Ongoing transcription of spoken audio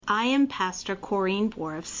I am Pastor Corrine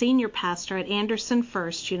Boroff, Senior Pastor at Anderson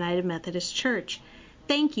First United Methodist Church.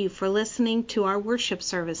 Thank you for listening to our worship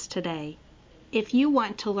service today. If you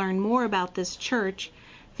want to learn more about this church,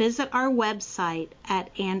 visit our website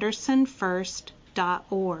at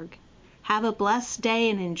andersonfirst.org. Have a blessed day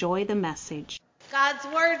and enjoy the message. God's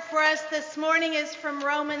word for us this morning is from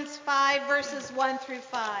Romans 5, verses 1 through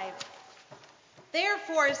 5.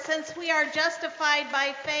 Therefore, since we are justified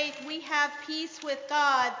by faith, we have peace with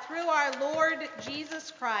God through our Lord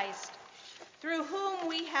Jesus Christ, through whom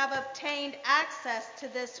we have obtained access to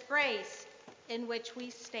this grace in which we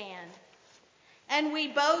stand. And we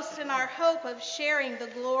boast in our hope of sharing the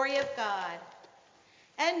glory of God.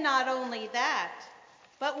 And not only that,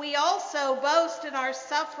 but we also boast in our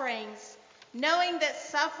sufferings, knowing that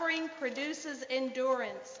suffering produces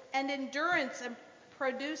endurance, and endurance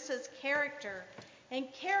produces character,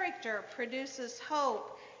 and character produces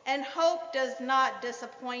hope, and hope does not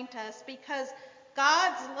disappoint us, because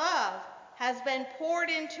God's love has been poured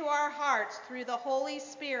into our hearts through the Holy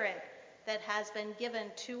Spirit that has been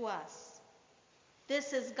given to us.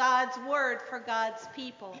 This is God's word for God's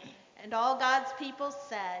people, and all God's people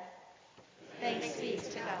said, Thanks be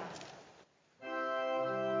to God.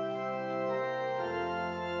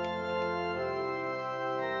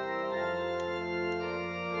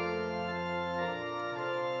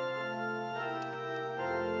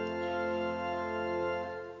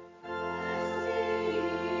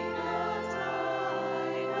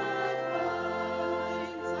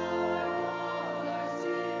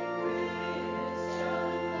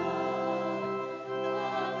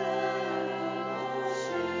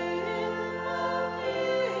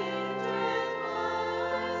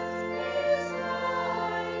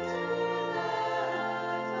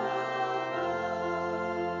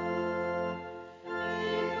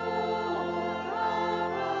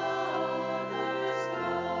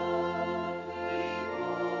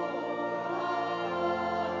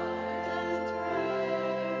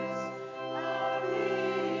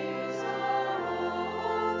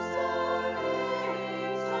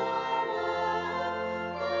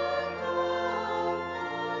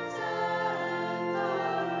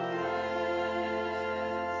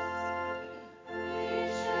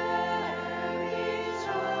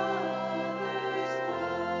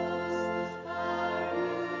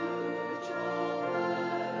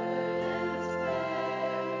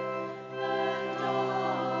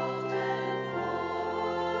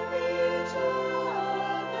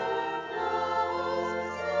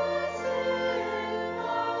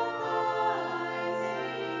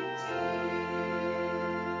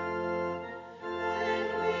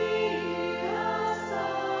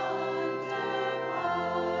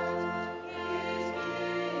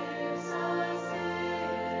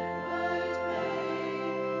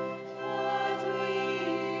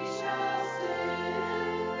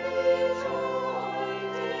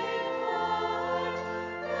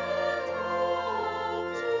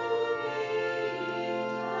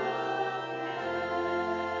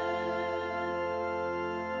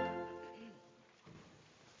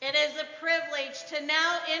 It is a privilege to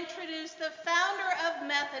now introduce the founder of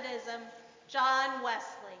Methodism, John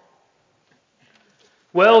Wesley.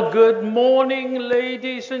 Well, good morning,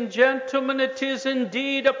 ladies and gentlemen. It is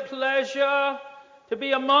indeed a pleasure to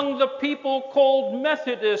be among the people called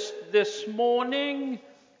Methodist this morning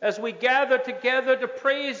as we gather together to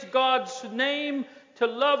praise God's name, to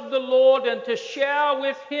love the Lord, and to share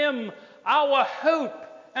with Him our hope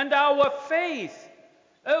and our faith.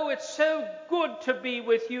 Oh, it's so good to be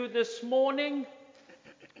with you this morning.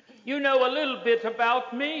 You know a little bit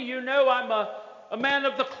about me. You know I'm a man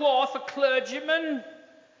of the cloth, a clergyman.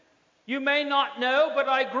 You may not know, but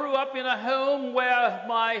I grew up in a home where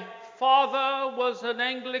my father was an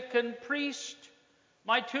Anglican priest.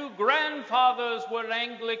 My two grandfathers were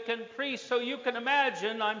Anglican priests, so you can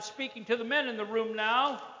imagine, I'm speaking to the men in the room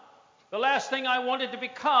now, the last thing I wanted to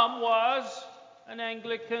become was an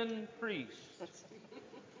Anglican priest.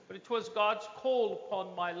 But it was God's call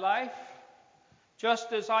upon my life,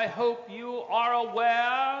 just as I hope you are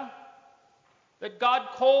aware that God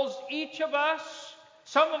calls each of us.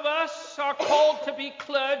 Some of us are called to be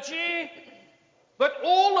clergy, but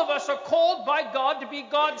all of us are called by God to be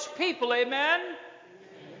God's people. Amen?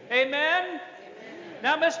 Amen?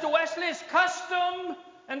 Now, Mr. Wesley's custom,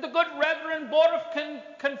 and the good Reverend Boroff can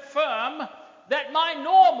confirm, that my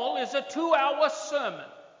normal is a 2-hour sermon.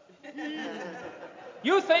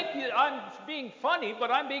 You think I'm being funny, but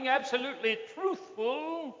I'm being absolutely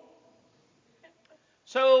truthful.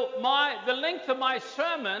 So the length of my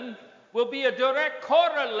sermon will be a direct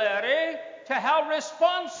corollary to how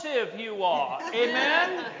responsive you are.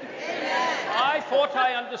 Amen? I thought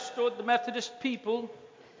I understood the Methodist people.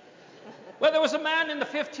 Well, there was a man in the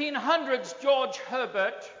 1500s, George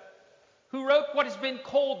Herbert, who wrote what has been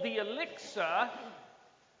called the Elixir.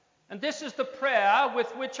 And this is the prayer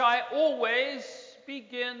with which I always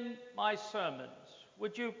begin my sermons.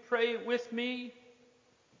 Would you pray with me?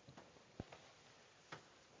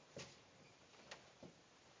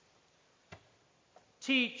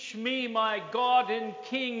 Teach me, my God and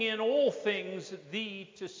King, in all things thee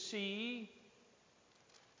to see,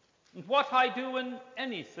 and what I do in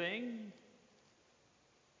anything,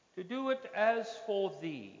 to do it as for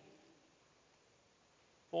thee.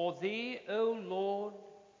 For thee, O Lord,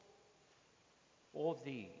 for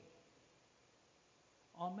thee.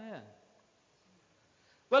 Amen.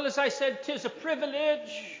 Well, as I said, 'tis a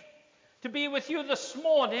privilege to be with you this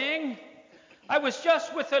morning. I was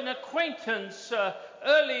just with an acquaintance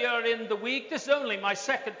earlier in the week. This is only my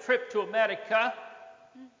second trip to America.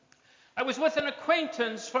 I was with an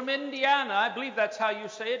acquaintance from Indiana. I believe that's how you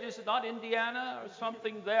say it. Is it not Indiana or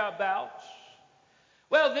something thereabouts?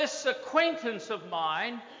 Well, this acquaintance of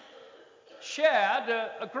mine shared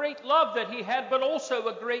a great love that he had, but also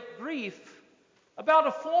a great grief about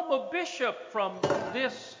a former bishop from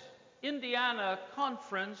this Indiana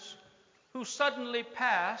conference who suddenly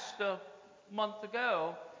passed a month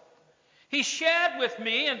ago. He shared with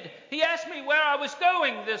me, and he asked me where I was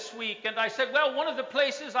going this week, and I said, well, one of the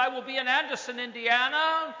places I will be in Anderson,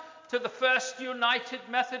 Indiana, to the First United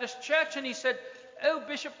Methodist Church. And he said, oh,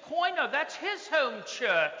 Bishop Coyner, that's his home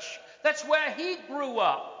church. That's where he grew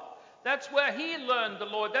up. That's where he learned the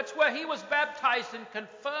Lord. That's where he was baptized and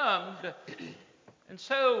confirmed. And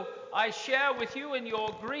so I share with you in your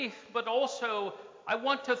grief, but also I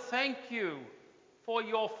want to thank you for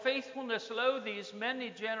your faithfulness, lo, these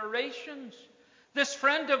many generations. This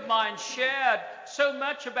friend of mine shared so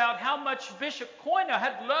much about how much Bishop Coyner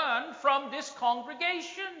had learned from this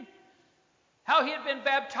congregation. How he had been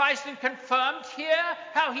baptized and confirmed here,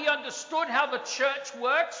 how he understood how the church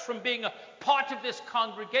works from being a part of this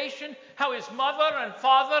congregation, how his mother and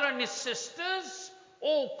father and his sisters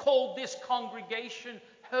all called this congregation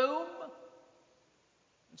home.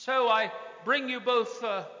 And so I bring you both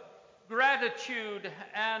gratitude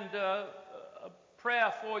and a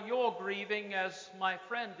prayer for your grieving as my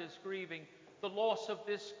friend is grieving the loss of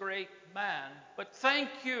this great man. But thank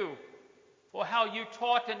you for how you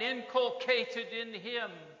taught and inculcated in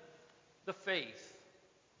him the faith.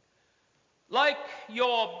 Like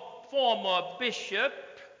your former bishop,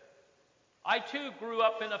 I too grew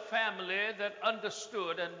up in a family that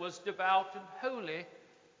understood and was devout and holy.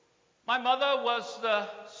 My mother was the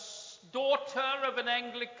daughter of an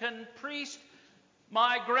Anglican priest.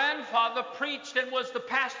 My grandfather preached and was the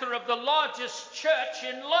pastor of the largest church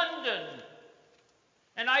in London.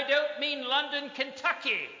 And I don't mean London,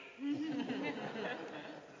 Kentucky.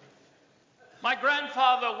 My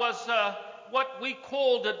grandfather was what we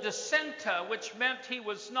called a dissenter, which meant he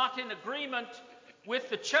was not in agreement with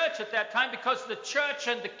the church at that time because the church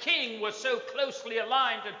and the king were so closely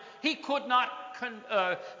aligned, and he could not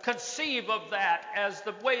conceive of that as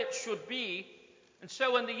the way it should be. And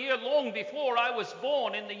so in the year long before I was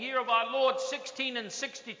born, in the year of our Lord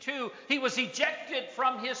 1662, he was ejected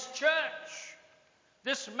from his church.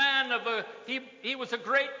 This man he was a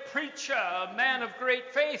great preacher, a man of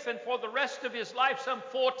great faith, and for the rest of his life, some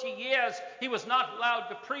 40 years, he was not allowed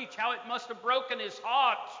to preach. How it must have broken his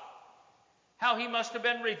heart. How he must have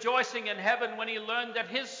been rejoicing in heaven when he learned that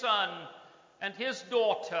his son and his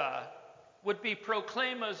daughter would be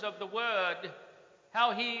proclaimers of the word.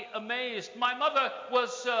 How he amazed. My mother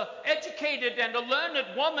was educated and a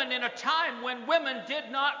learned woman in a time when women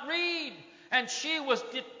did not read. And she was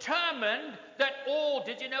determined that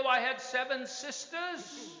did you know I had 7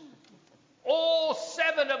 sisters? All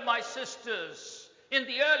 7 of my sisters in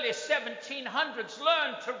the early 1700s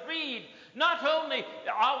learned to read not only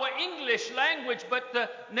our English language, but the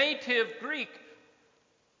native Greek.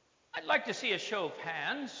 I'd like to see a show of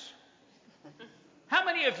hands. How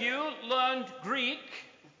many of you learned Greek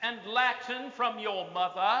and Latin from your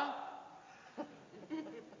mother?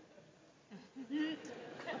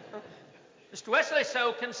 Mr. Wesley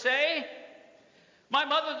so can say, my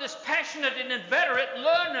mother, this passionate and inveterate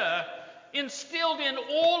learner, instilled in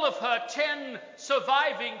all of her 10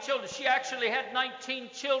 surviving children. She actually had 19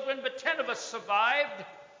 children, but 10 of us survived.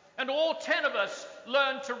 And all 10 of us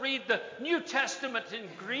learned to read the New Testament in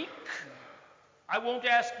Greek. I won't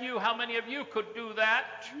ask you how many of you could do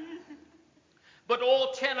that. But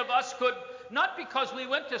all 10 of us could, not because we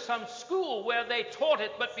went to some school where they taught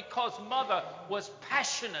it, but because Mother was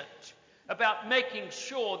passionate about making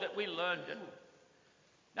sure that we learned it.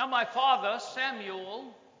 Now, my father,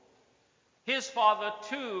 Samuel, his father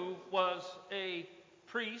too was a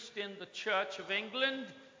priest in the Church of England.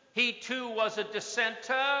 He too was a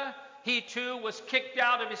dissenter. He too was kicked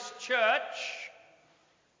out of his church.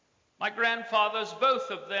 My grandfathers, both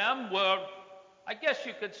of them, were, I guess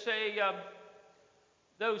you could say,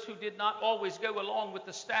 those who did not always go along with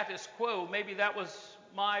the status quo. Maybe that was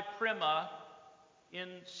my primer in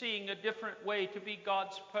seeing a different way to be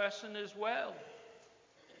God's person as well.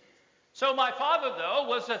 So my father, though,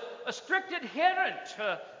 was a strict adherent,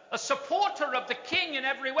 a supporter of the king in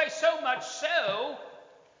every way, so much so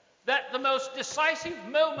that the most decisive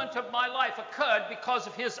moment of my life occurred because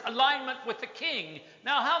of his alignment with the king.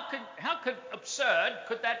 Now, how could absurd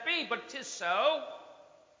could that be? But it is so.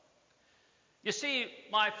 You see,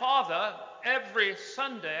 my father, every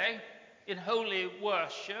Sunday in holy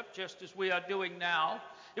worship, just as we are doing now,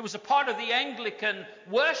 it was a part of the Anglican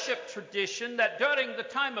worship tradition that during the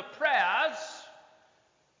time of prayers,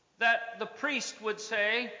 that the priest would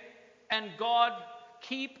say, "And God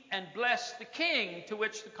keep and bless the king," to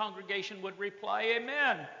which the congregation would reply,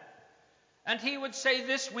 "Amen." And he would say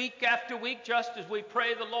this week after week, just as we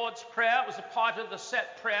pray the Lord's Prayer. It was a part of the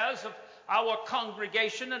set prayers of our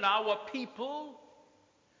congregation and our people.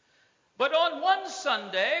 But on one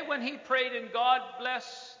Sunday, when he prayed, "And God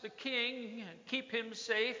bless the king and keep him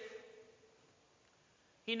safe,"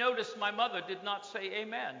 he noticed my mother did not say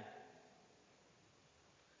amen.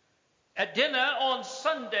 At dinner on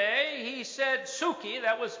Sunday, he said, "Suki,"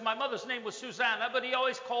 that was, my mother's name was Susanna, but he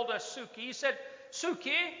always called her Suki. He said,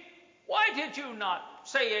 "Suki, why did you not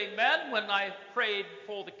say amen when I prayed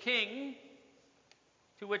for the king?"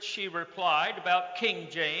 To which she replied about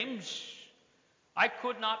King James, "I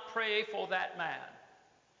could not pray for that man."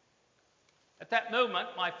 At that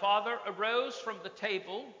moment, my father arose from the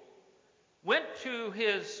table, went to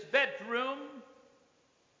his bedroom,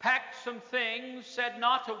 packed some things, said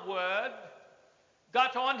not a word,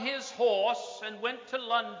 got on his horse, and went to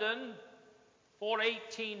London for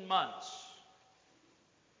 18 months.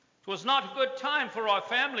 It was not a good time for our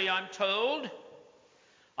family, I'm told.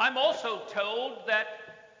 I'm also told that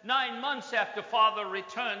 9 months after Father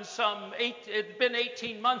returned, it'd been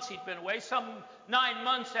 18 months he'd been away, some 9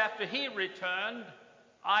 months after he returned,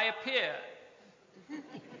 I appeared.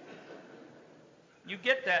 You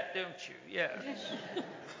get that, don't you? Yes.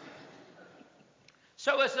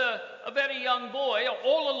 So as a very young boy,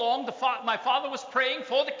 all along, my father was praying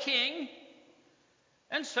for the king,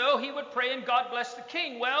 and so he would pray, "And God bless the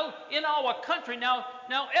king." Well, in our country, now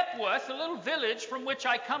Epworth, a little village from which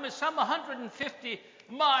I come, is some 150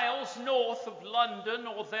 miles north of London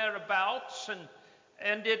or thereabouts, and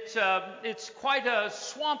it's quite a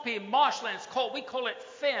swampy marshland. We call it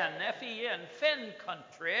fen, F-E-N, fen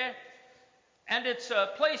country, and it's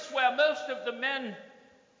a place where most of the men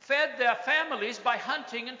fed their families by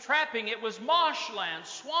hunting and trapping. It was marshland,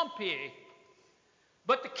 swampy.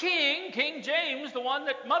 But the king, King James, the one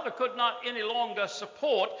that mother could not any longer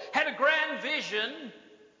support, had a grand vision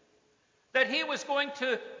that he was going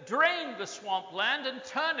to drain the swampland and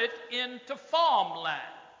turn it into farmland.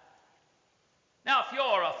 Now, if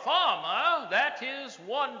you're a farmer, that is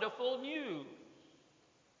wonderful news.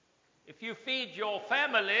 If you feed your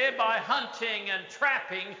family by hunting and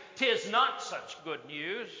trapping, 'tis not such good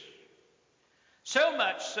news. So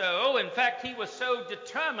much so, in fact, he was so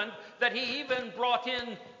determined that he even brought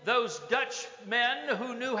in those Dutch men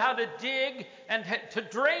who knew how to dig and to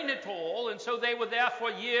drain it all, and so they were there for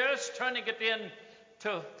years turning it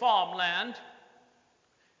into farmland.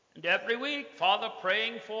 And every week, Father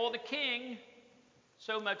praying for the king,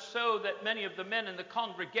 so much so that many of the men in the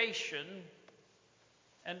congregation,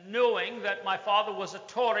 and knowing that my father was a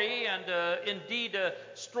Tory and indeed a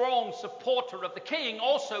strong supporter of the king,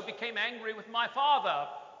 also became angry with my father.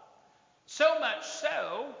 So much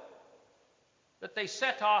so that they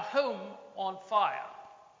set our home on fire.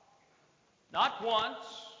 Not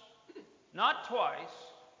once, not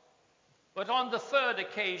twice, but on the third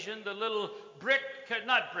occasion, the little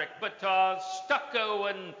stucco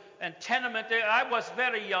and tenement. I was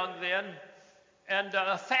very young then. And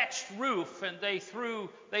a thatched roof, and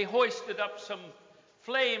they hoisted up some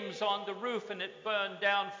flames on the roof, and it burned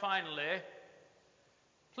down finally.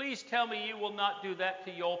 Please tell me you will not do that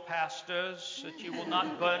to your pastors, that you will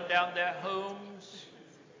not burn down their homes.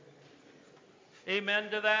 Amen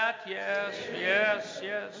to that? Yes, yes,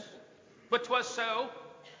 yes. But 'twas so.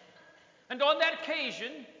 And on that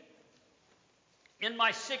occasion, in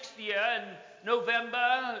my 6th year, in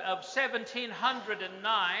November of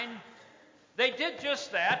 1709, They did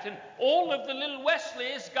just that, and all of the little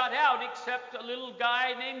Wesleys got out except a little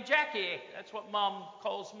guy named Jackie. That's what Mom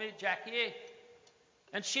calls me, Jackie.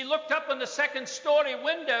 And she looked up in the second-story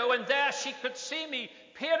window, and there she could see me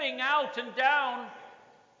peering out and down.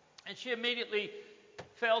 And she immediately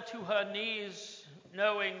fell to her knees,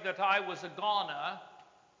 knowing that I was a goner.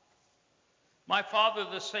 My father,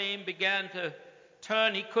 the same, began to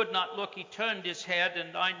turn. He could not look. He turned his head,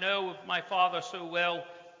 and I know of my father so well.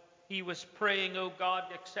 He was praying, "Oh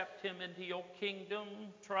God, accept him into your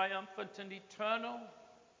kingdom, triumphant and eternal,"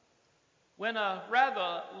 when a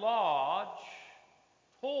rather large,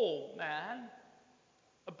 tall man,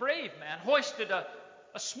 a brave man, hoisted a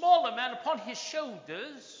smaller man upon his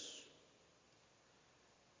shoulders.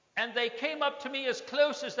 And they came up to me as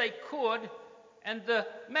close as they could, and the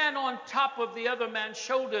man on top of the other man's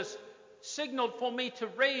shoulders signaled for me to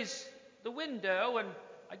raise the window, and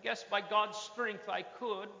I guess by God's strength I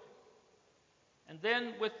could. And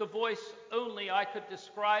then, with the voice only I could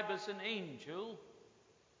describe as an angel,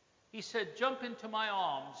 he said, "Jump into my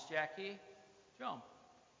arms, Jackie, jump."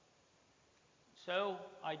 So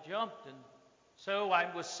I jumped, and so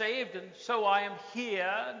I was saved, and so I am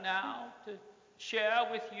here now to share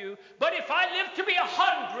with you. But if I live to be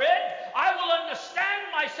 100, I will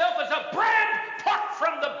understand myself as a brand plucked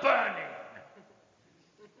from the burning.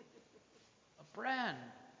 A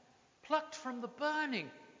brand plucked from the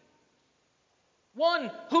burning. One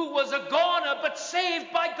who was a goner but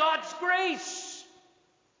saved by God's grace.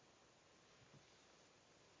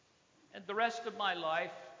 And the rest of my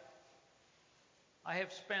life, I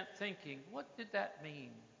have spent thinking, what did that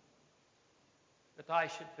mean? That I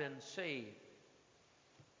should have been saved?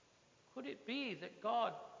 Could it be that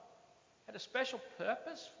God had a special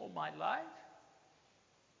purpose for my life?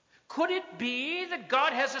 Could it be that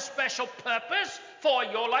God has a special purpose for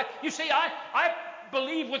your life? You see, I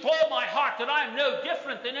believe with all my heart that I am no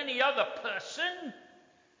different than any other person,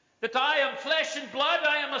 that I am flesh and blood,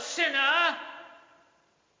 I am a sinner.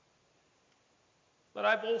 But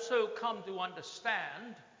I've also come to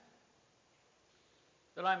understand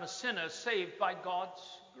that I'm a sinner saved by God's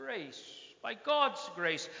grace. By God's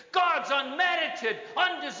grace. God's unmerited,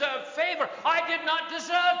 undeserved favor. I did not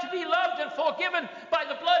deserve to be loved and forgiven by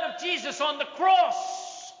the blood of Jesus on the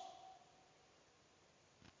cross.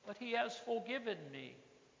 But He has forgiven me.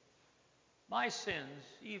 My sins,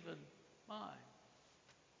 even mine.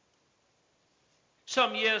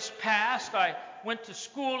 Some years past, I went to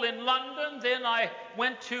school in London. Then I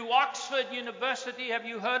went to Oxford University. Have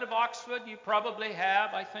you heard of Oxford? You probably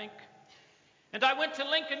have, I think. And I went to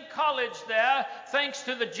Lincoln College there, thanks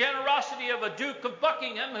to the generosity of a Duke of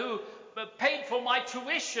Buckingham who paid for my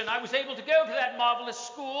tuition. I was able to go to that marvelous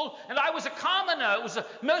school, and I was a commoner. It was a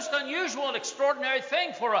most unusual and extraordinary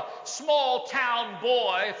thing for a small town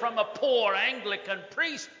boy from a poor Anglican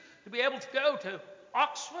priest to be able to go to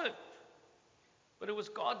Oxford. But it was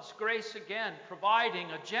God's grace again, providing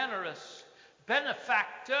a generous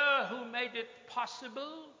benefactor who made it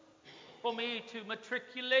possible for me to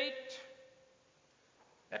matriculate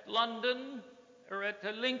at London or at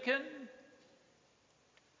Lincoln.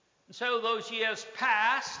 And so those years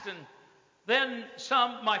passed, and then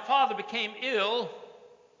my father became ill,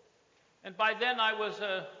 and by then I was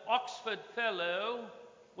an Oxford Fellow,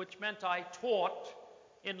 which meant I taught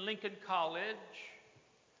in Lincoln College.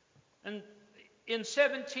 And in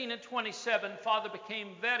 17 and 27, Father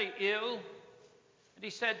became very ill, and he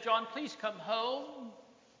said, "John, please come home."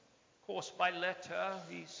 Of course, by letter,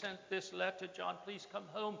 he sent this letter, "John, please come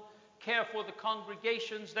home, care for the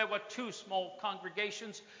congregations." There were two small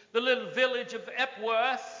congregations. The little village of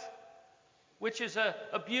Epworth, which is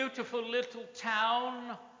a beautiful little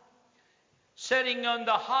town, setting on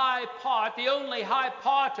the high part, the only high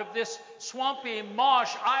part of this swampy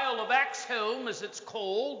marsh, Isle of Axholme, as it's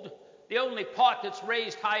called, the only part that's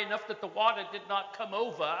raised high enough that the water did not come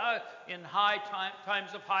over in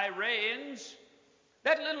times of high rains.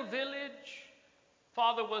 That little village,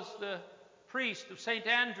 Father was the priest of St.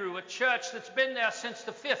 Andrew, a church that's been there since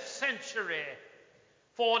the 5th century.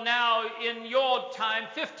 For now, in your time,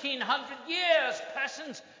 1,500 years,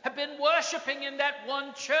 persons have been worshiping in that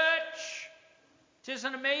one church. It is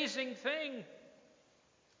an amazing thing.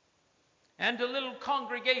 And a little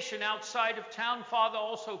congregation outside of town. Father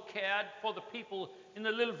also cared for the people in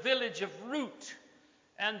the little village of Root.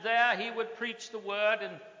 And there he would preach the word.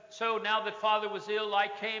 And so now that Father was ill, I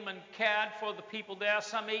came and cared for the people there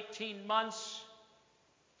some 18 months.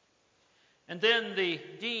 And then the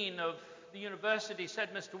dean of the university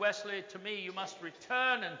said, "Mr. Wesley, to me you must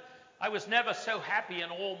return." And I was never so happy in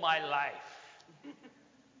all my life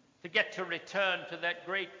to get to return to that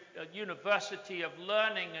great university of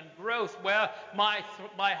learning and growth where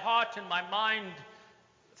my heart and my mind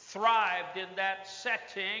thrived in that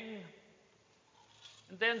setting.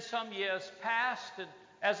 And then some years passed, and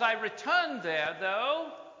as I returned there,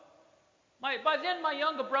 though, by then my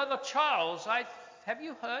younger brother Charles, have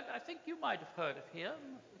you heard? I think you might have heard of him,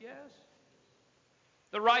 yes.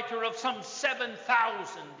 The writer of some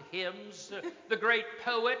 7,000 hymns, the great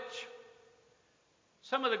poet.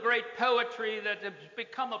 Some of the great poetry that has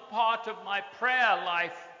become a part of my prayer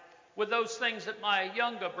life were those things that my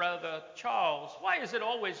younger brother Charles. Why is it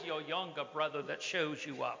always your younger brother that shows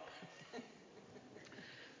you up?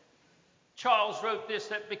 Charles wrote this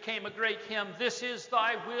that became a great hymn. This is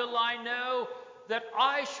thy will, I know, that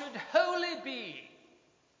I should wholly be.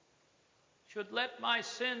 Should let my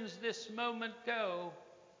sins this moment go,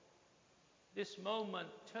 this moment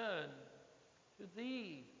turn to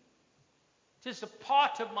thee. 'Tis a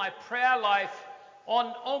part of my prayer life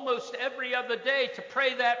on almost every other day to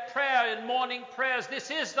pray that prayer in morning prayers.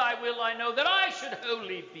 This is thy will, I know, that I should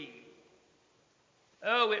wholly be.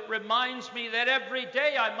 Oh, it reminds me that every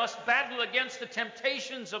day I must battle against the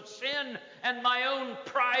temptations of sin and my own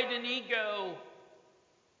pride and ego.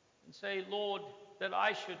 And say, Lord, that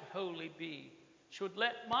I should wholly be, should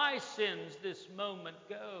let my sins this moment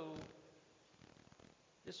go,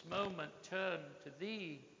 this moment turn to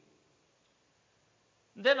thee.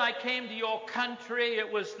 And then I came to your country.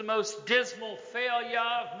 It was the most dismal failure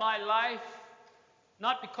of my life.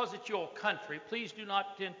 Not because it's your country. Please do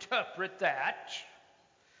not interpret that.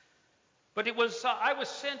 But it was, I was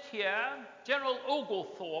sent here. General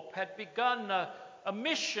Oglethorpe had begun a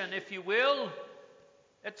mission, if you will,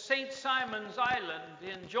 at St. Simon's Island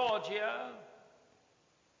in Georgia.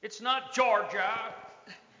 It's not Georgia.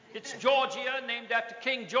 It's Georgia, named after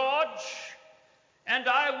King George. And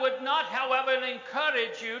I would not, however,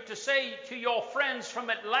 encourage you to say to your friends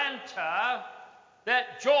from Atlanta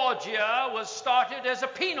that Georgia was started as a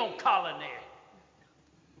penal colony.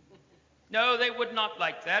 No, they would not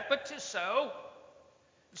like that, but 'tis so.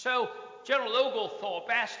 So General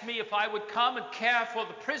Oglethorpe asked me if I would come and care for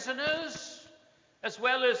the prisoners, as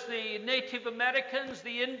well as the Native Americans,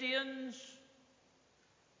 the Indians.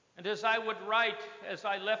 And as I would write, as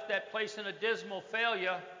I left that place in a dismal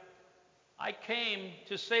failure, I came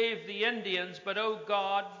to save the Indians, but oh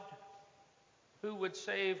God, who would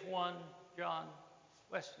save one John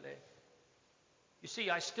Wesley? You see,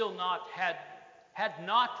 I still had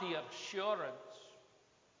not the assurance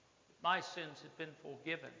that my sins had been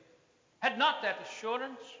forgiven. Had not that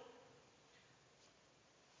assurance.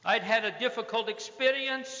 I'd had a difficult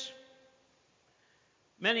experience,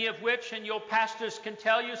 many of which, and your pastors can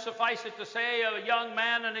tell you, suffice it to say, a young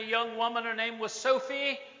man and a young woman, her name was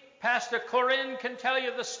Sophie. Pastor Corinne can tell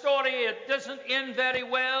you the story. It doesn't end very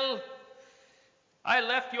well. I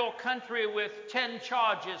left your country with 10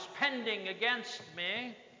 charges pending against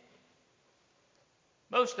me.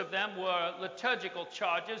 Most of them were liturgical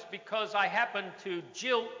charges because I happened to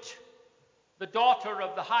jilt the daughter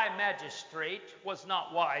of the high magistrate. Was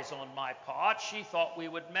not wise on my part. She thought we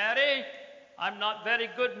would marry. I'm not very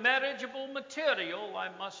good marriageable material, I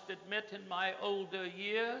must admit, in my older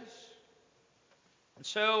years. And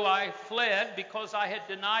so I fled because I had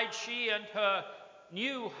denied she and her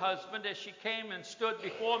new husband as she came and stood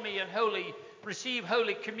before me and received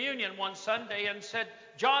Holy Communion one Sunday and said,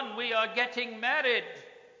 John, we are getting married.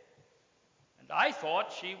 And I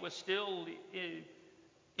thought she was still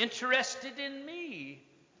interested in me.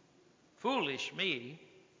 Foolish me.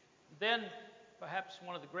 Then perhaps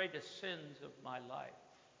one of the greatest sins of my life.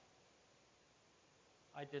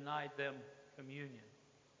 I denied them communion.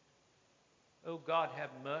 Oh God,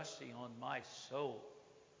 have mercy on my soul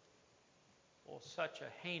for such a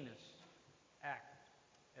heinous act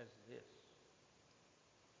as this.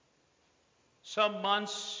 Some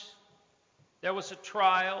months there was a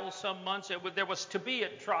trial. Some months there was to be a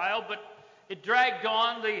trial, but it dragged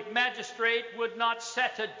on. The magistrate would not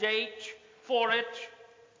set a date for it.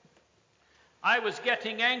 I was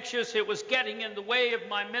getting anxious. It was getting in the way of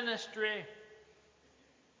my ministry.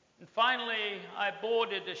 And finally, I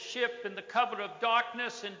boarded a ship in the cover of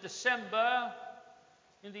darkness in December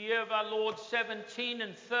in the year of our Lord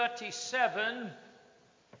 1737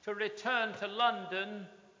 to return to London.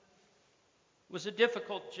 It was a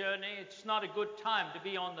difficult journey. It's not a good time to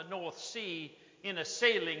be on the North Sea in a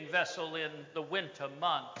sailing vessel in the winter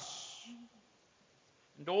months.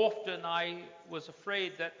 And often I was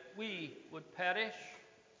afraid that we would perish.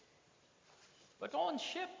 But on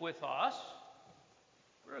ship with us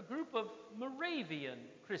were a group of Moravian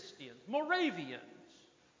Christians,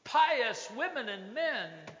 pious women and men,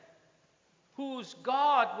 whose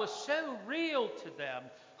God was so real to them,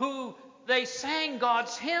 who they sang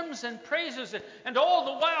God's hymns and praises, and all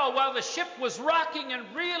the while the ship was rocking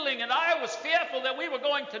and reeling, and I was fearful that we were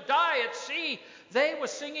going to die at sea, they were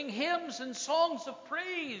singing hymns and songs of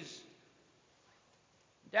praise.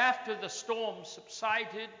 And after the storm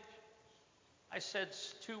subsided, I said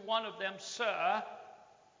to one of them, "Sir,"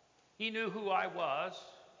 he knew who I was.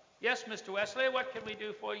 "Yes, Mr. Wesley, what can we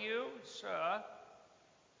do for you?" "Sir,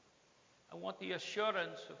 I want the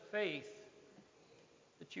assurance of faith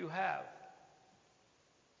that you have."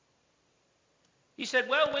 He said,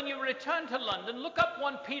 "Well, when you return to London, look up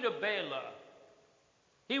one Peter Baylor.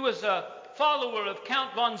 He was a follower of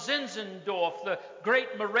Count von Zinzendorf, the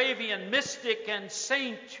great Moravian mystic and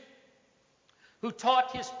saint who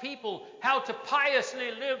taught his people how to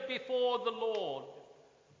piously live before the Lord."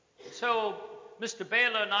 So Mr.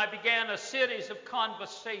 Baylor and I began a series of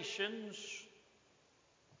conversations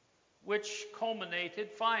which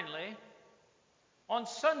culminated finally on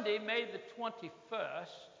Sunday, May the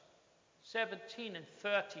 21st,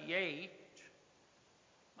 1738,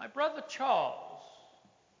 my brother Charles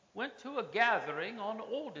went to a gathering on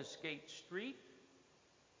Aldersgate Street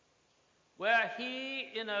where he,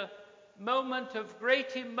 in a moment of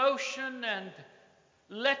great emotion and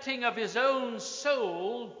letting of his own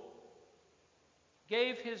soul,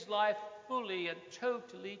 gave his life fully and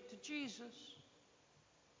totally to Jesus.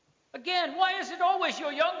 Again, why is it always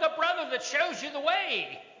your younger brother that shows you the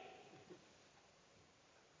way?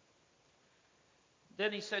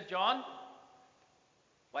 Then he said, "John,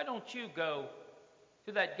 why don't you go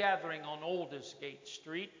to that gathering on Aldersgate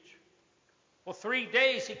Street?" For 3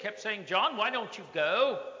 days he kept saying, "John, why don't you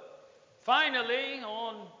go?" Finally,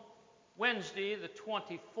 on Wednesday, the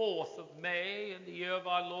 24th of May, in the year of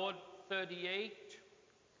our Lord 38,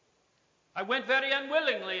 I went very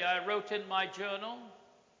unwillingly, I wrote in my journal,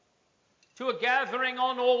 to a gathering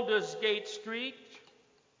on Aldersgate Street,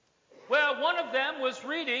 where one of them was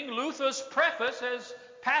reading Luther's preface, as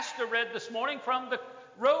Pastor read this morning, from the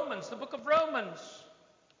book of Romans.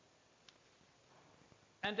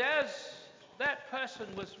 And as that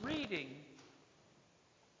person was reading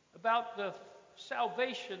about the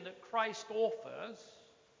salvation that Christ offers,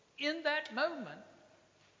 in that moment,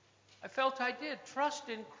 I felt I did trust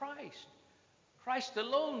in Christ. Christ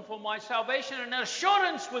alone for my salvation, and an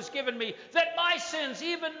assurance was given me that my sins,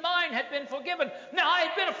 even mine, had been forgiven. Now, I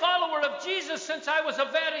had been a follower of Jesus since I was a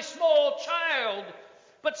very small child,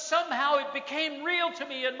 but somehow it became real to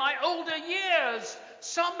me in my older years.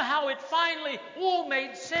 Somehow it finally all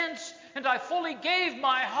made sense, and I fully gave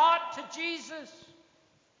my heart to Jesus.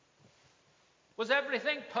 Was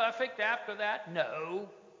everything perfect after that? No.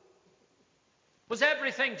 Was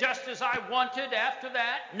everything just as I wanted after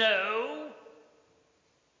that? No.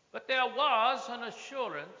 But there was an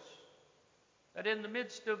assurance that in the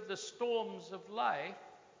midst of the storms of life,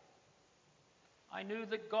 I knew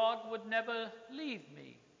that God would never leave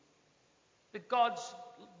me, that God's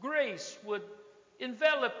grace would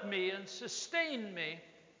envelop me and sustain me.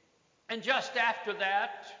 And just after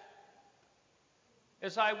that,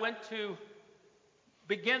 as I went to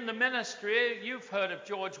begin the ministry, you've heard of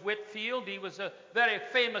George Whitefield. He was a very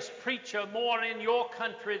famous preacher, more in your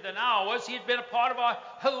country than ours. He'd been a part of our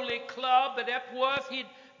Holy Club at Epworth. He'd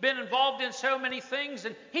been involved in so many things,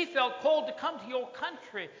 and he felt called to come to your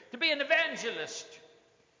country, to be an evangelist.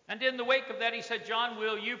 And in the wake of that, he said, "John,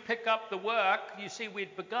 will you pick up the work?" You see,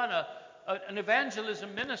 we'd begun an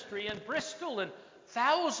evangelism ministry in Bristol, and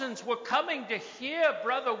thousands were coming to hear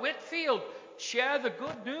Brother Whitefield share the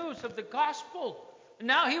good news of the gospel. And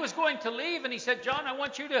now he was going to leave, and he said, "John, I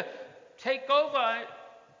want you to take over."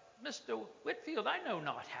 "Mr. Whitefield, I know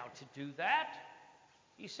not how to do that."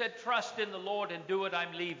 He said, "Trust in the Lord and do it.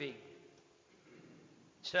 I'm leaving."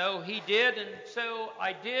 So he did, and so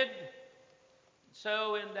I did.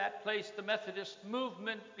 So in that place, the Methodist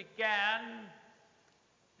movement began.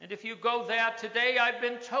 And if you go there today, I've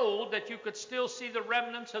been told that you could still see the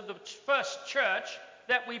remnants of the first church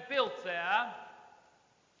that we built there.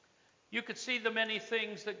 You could see the many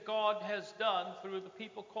things that God has done through the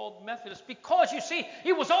people called Methodists. Because, you see,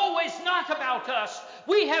 it was always not about us.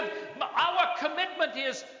 Our commitment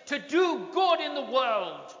is to do good in the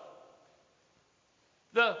world.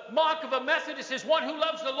 The mark of a Methodist is one who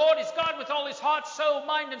loves the Lord, his God, with all his heart, soul,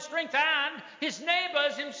 mind, and strength, and his neighbor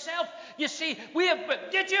as himself. You see,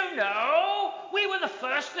 did you know we were the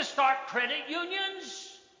first to start credit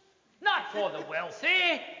unions? Not for the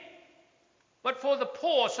wealthy, but for the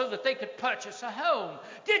poor, so that they could purchase a home.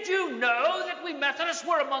 Did you know that we Methodists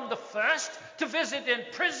were among the first to visit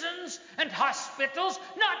in prisons and hospitals,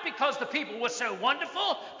 not because the people were so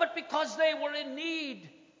wonderful, but because they were in need?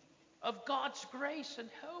 of God's grace and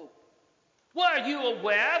hope. Were you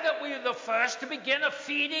aware that we were the first to begin a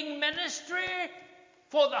feeding ministry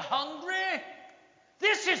for the hungry?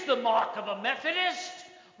 This is the mark of a Methodist,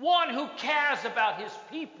 one who cares about his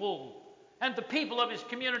people and the people of his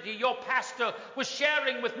community. Your pastor was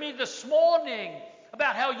sharing with me this morning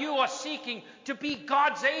about how you are seeking to be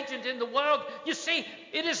God's agent in the world. You see,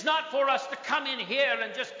 it is not for us to come in here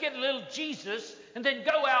and just get a little Jesus and then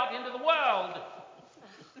go out into the world.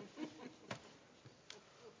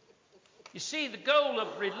 You see, the goal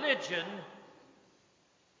of religion,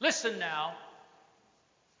 listen now,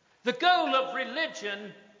 the goal of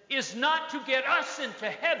religion is not to get us into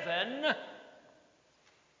heaven.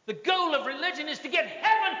 The goal of religion is to get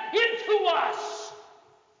heaven into us.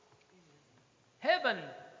 Heaven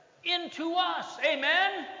into us. Amen?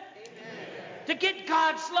 Amen? To get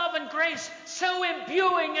God's love and grace so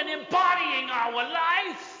imbuing and embodying our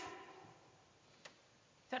life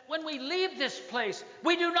that when we leave this place,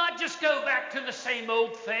 we do not just go back to the same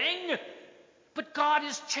old thing, but God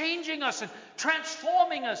is changing us and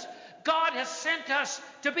transforming us. God has sent us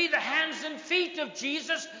to be the hands and feet of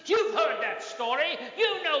Jesus. You've heard that story.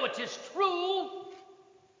 You know it is true.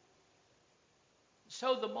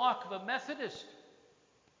 So the mark of a Methodist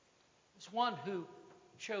is one who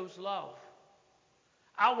shows love.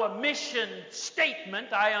 Our mission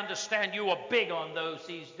statement, I understand you are big on those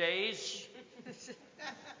these days.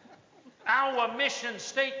 Our mission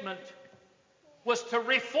statement was to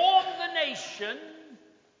reform the nation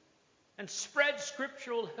and spread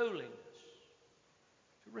scriptural holiness.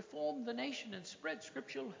 To reform the nation and spread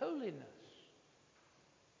scriptural holiness.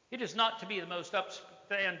 It is not to be the most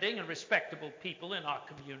upstanding and respectable people in our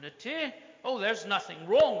community. Oh, there's nothing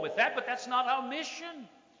wrong with that, but that's not our mission.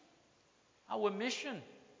 Our mission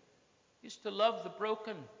is to love the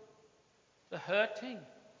broken, the hurting,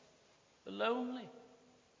 the lonely.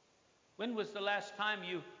 When was the last time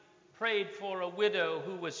you prayed for a widow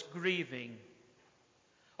who was grieving?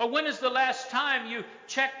 Or when is the last time you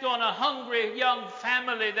checked on a hungry young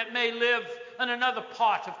family that may live in another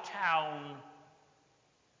part of town?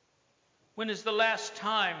 When is the last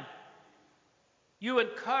time you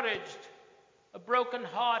encouraged a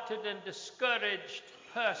broken-hearted and discouraged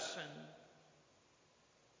person?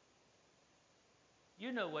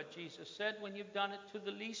 You know what Jesus said, when you've done it to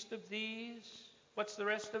the least of these. What's the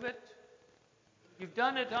rest of it? You've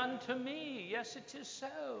done it unto me. Yes, it is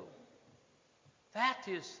so. That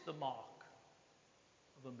is the mark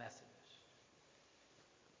of a Methodist.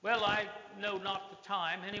 Well, I know not the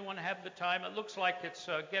time. Anyone have the time? It looks like it's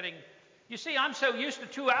getting... You see, I'm so used to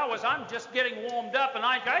 2 hours, I'm just getting warmed up, and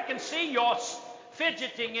I can see your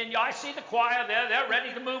fidgeting in you. I see the choir there. They're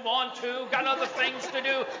ready to move on too. Got other things to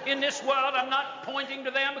do in this world. I'm not pointing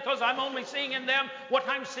to them because I'm only seeing in them what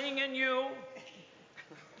I'm seeing in you.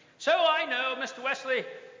 So I know Mr. Wesley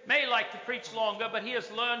may like to preach longer, but he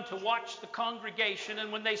has learned to watch the congregation,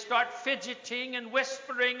 and when they start fidgeting and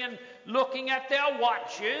whispering and looking at their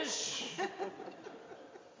watches,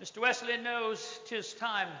 Mr. Wesley knows 'tis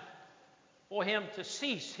time for him to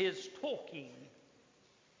cease his talking.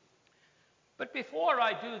 But before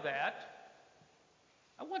I do that,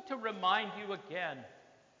 I want to remind you again,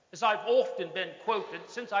 as I've often been quoted,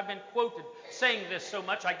 since I've been quoted saying this so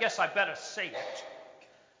much, I guess I better say it.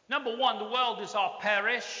 Number one, the world is our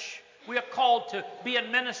parish. We are called to be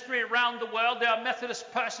in ministry around the world. There are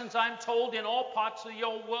Methodist persons, I'm told, in all parts of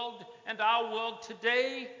your world and our world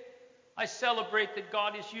today. I celebrate that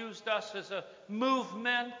God has used us as a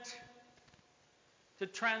movement to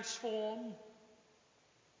transform.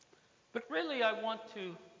 But really, I want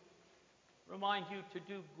to remind you to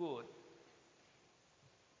do good.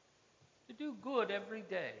 To do good every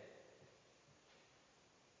day.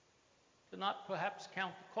 To not perhaps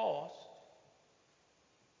count the cost,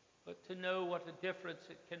 but to know what a difference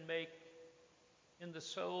it can make in the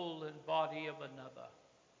soul and body of another.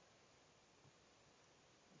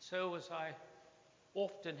 And so, as I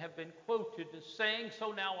often have been quoted as saying,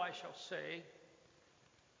 so now I shall say,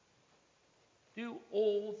 do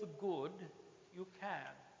all the good you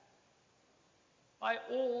can, by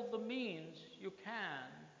all the means you can,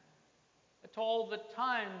 at all the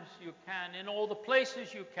times you can, in all the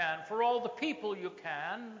places you can, for all the people you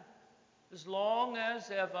can, as long as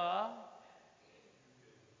ever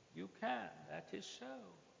you can. That is so.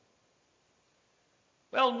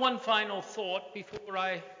 Well, one final thought before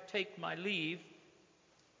I take my leave.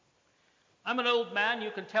 I'm an old man, you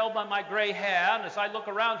can tell by my gray hair, and as I look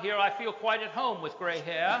around here, I feel quite at home with gray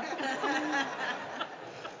hair.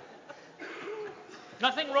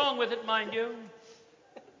 Nothing wrong with it, mind you.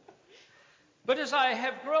 But as I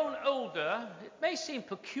have grown older, it may seem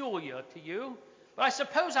peculiar to you, but But I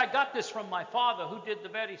suppose I got this from my father, who did the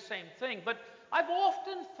very same thing. But I've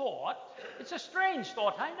often thought, it's a strange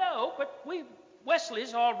thought, I know, but we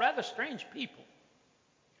Wesleys are rather strange people.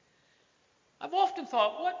 I've often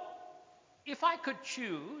thought, what if I could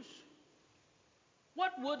choose,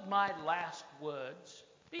 what would my last words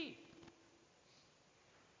be?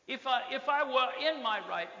 If I were in my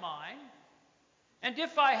right mind, and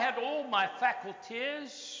if I had all my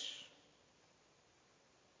faculties,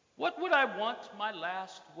 what would I want my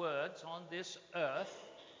last words on this earth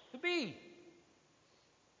to be?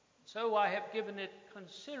 So I have given it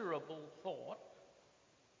considerable thought,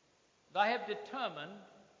 and I have determined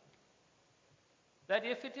that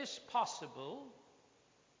if it is possible,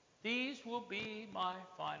 these will be my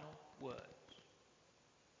final words.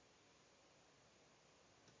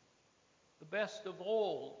 The best of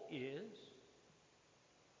all is,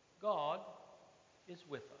 God is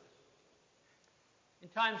with us. In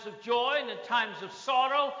times of joy and in times of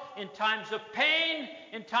sorrow, in times of pain,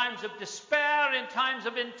 in times of despair, in times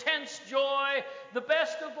of intense joy, the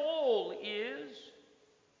best of all is,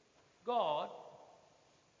 God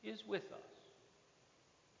is with us.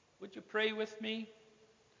 Would you pray with me?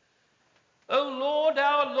 O Lord,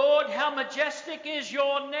 our Lord, how majestic is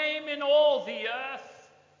your name in all the earth.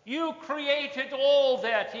 You created all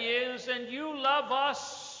that is, and you love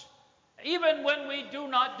us, even when we do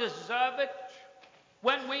not deserve it,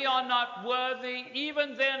 when we are not worthy.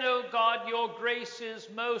 Even then, O God, your grace is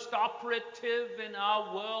most operative in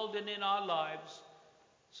our world and in our lives.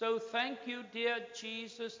 So thank you, dear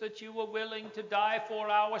Jesus, that you were willing to die for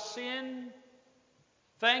our sin.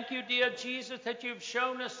 Thank you, dear Jesus, that you've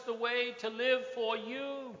shown us the way to live for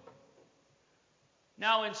you.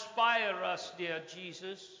 Now inspire us, dear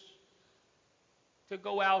Jesus, to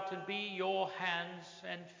go out and be your hands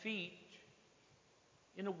and feet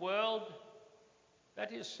in a world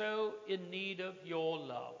that is so in need of your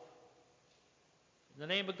love. In the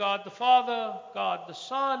name of God the Father, God the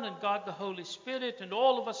Son, and God the Holy Spirit, and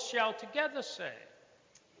all of us shall together say,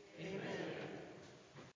 Amen.